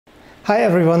Hi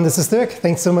everyone, this is Dirk.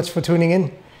 Thanks so much for tuning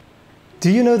in.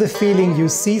 Do you know the feeling you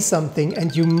see something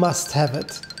and you must have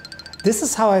it? This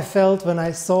is how I felt when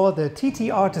I saw the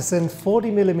TTArtisan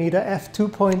 40mm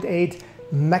f2.8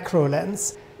 macro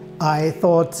lens. I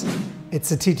thought,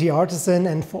 it's a TTArtisan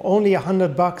and for only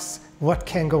 $100, what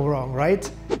can go wrong,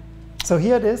 right? So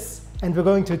here it is, and we're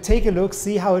going to take a look,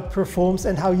 see how it performs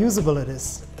and how usable it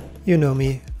is. You know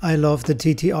me, I love the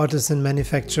TTArtisan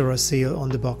manufacturer seal on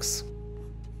the box.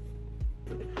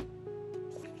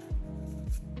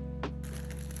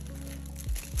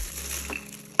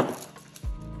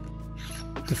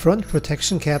 The front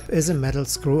protection cap is a metal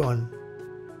screw-on.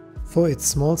 For its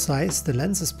small size, the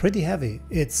lens is pretty heavy.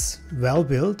 It's well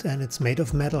built and it's made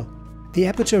of metal. The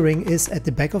aperture ring is at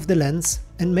the back of the lens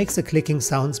and makes a clicking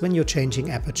sounds when you're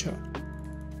changing aperture.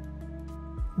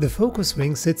 The focus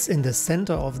ring sits in the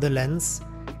center of the lens.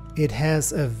 It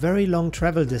has a very long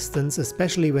travel distance,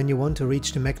 especially when you want to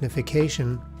reach the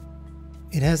magnification.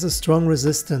 It has a strong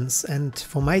resistance and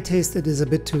for my taste it is a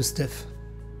bit too stiff.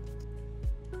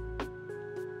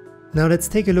 Now let's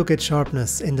take a look at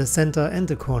sharpness in the center and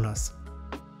the corners.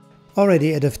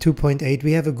 Already at f2.8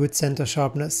 we have a good center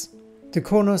sharpness. The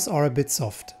corners are a bit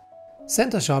soft.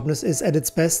 Center sharpness is at its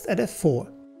best at f4.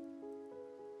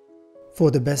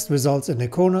 For the best results in the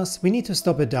corners we need to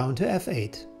stop it down to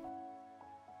f8.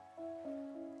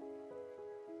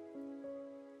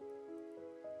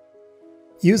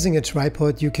 Using a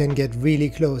tripod you can get really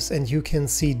close and you can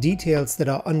see details that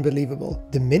are unbelievable.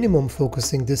 The minimum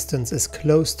focusing distance is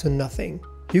close to nothing.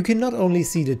 You can not only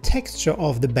see the texture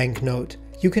of the banknote,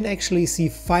 you can actually see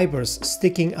fibers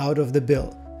sticking out of the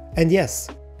bill. And yes,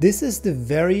 this is the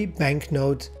very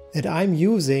banknote that I'm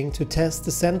using to test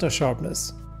the center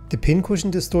sharpness. The pincushion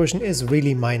distortion is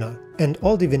really minor and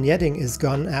all the vignetting is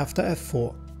gone after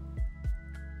f4.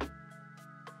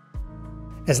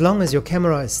 As long as your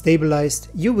camera is stabilized,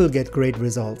 you will get great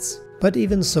results. But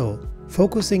even so,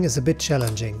 focusing is a bit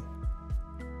challenging.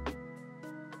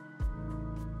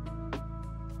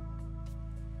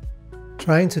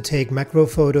 Trying to take macro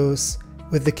photos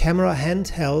with the camera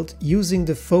handheld using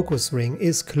the focus ring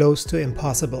is close to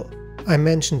impossible. I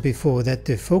mentioned before that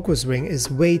the focus ring is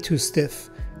way too stiff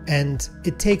and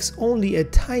it takes only a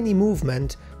tiny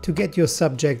movement to get your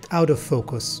subject out of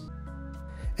focus.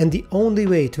 And the only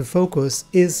way to focus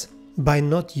is by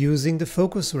not using the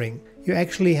focus ring. You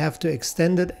actually have to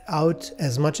extend it out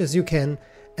as much as you can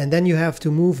and then you have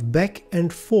to move back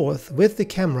and forth with the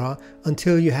camera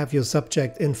until you have your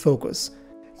subject in focus.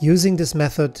 Using this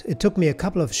method, it took me a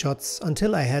couple of shots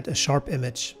until I had a sharp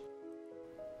image.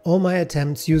 All my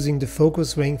attempts using the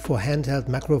focus ring for handheld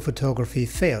macro photography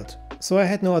failed, so I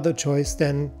had no other choice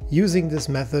than using this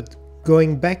method,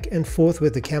 going back and forth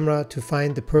with the camera to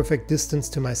find the perfect distance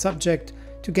to my subject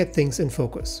to get things in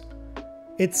focus.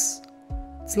 It's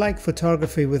like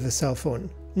photography with a cell phone,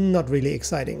 not really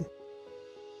exciting.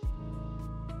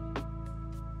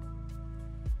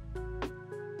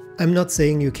 I'm not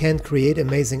saying you can't create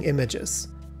amazing images.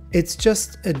 It's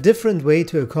just a different way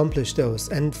to accomplish those,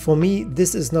 and for me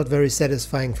this is not very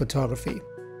satisfying photography.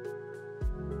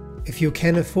 If you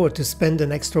can afford to spend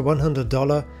an extra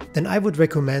 $100, then I would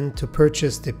recommend to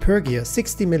purchase the Pergear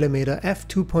 60mm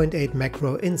f2.8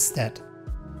 macro instead.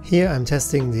 Here I'm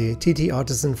testing the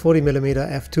TTArtisan 40mm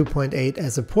f2.8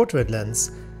 as a portrait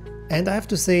lens, and I have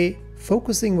to say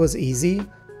focusing was easy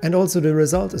and also the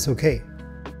result is okay.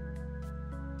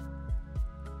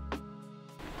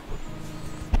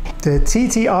 The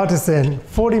TTArtisan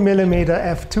 40mm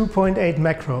f2.8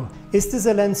 macro. Is this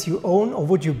a lens you own or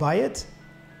would you buy it?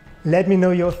 Let me know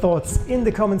your thoughts in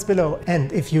the comments below,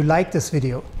 and if you like this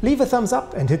video, leave a thumbs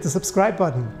up and hit the subscribe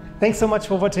button. Thanks so much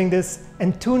for watching this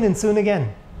and tune in soon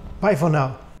again. Bye for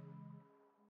now.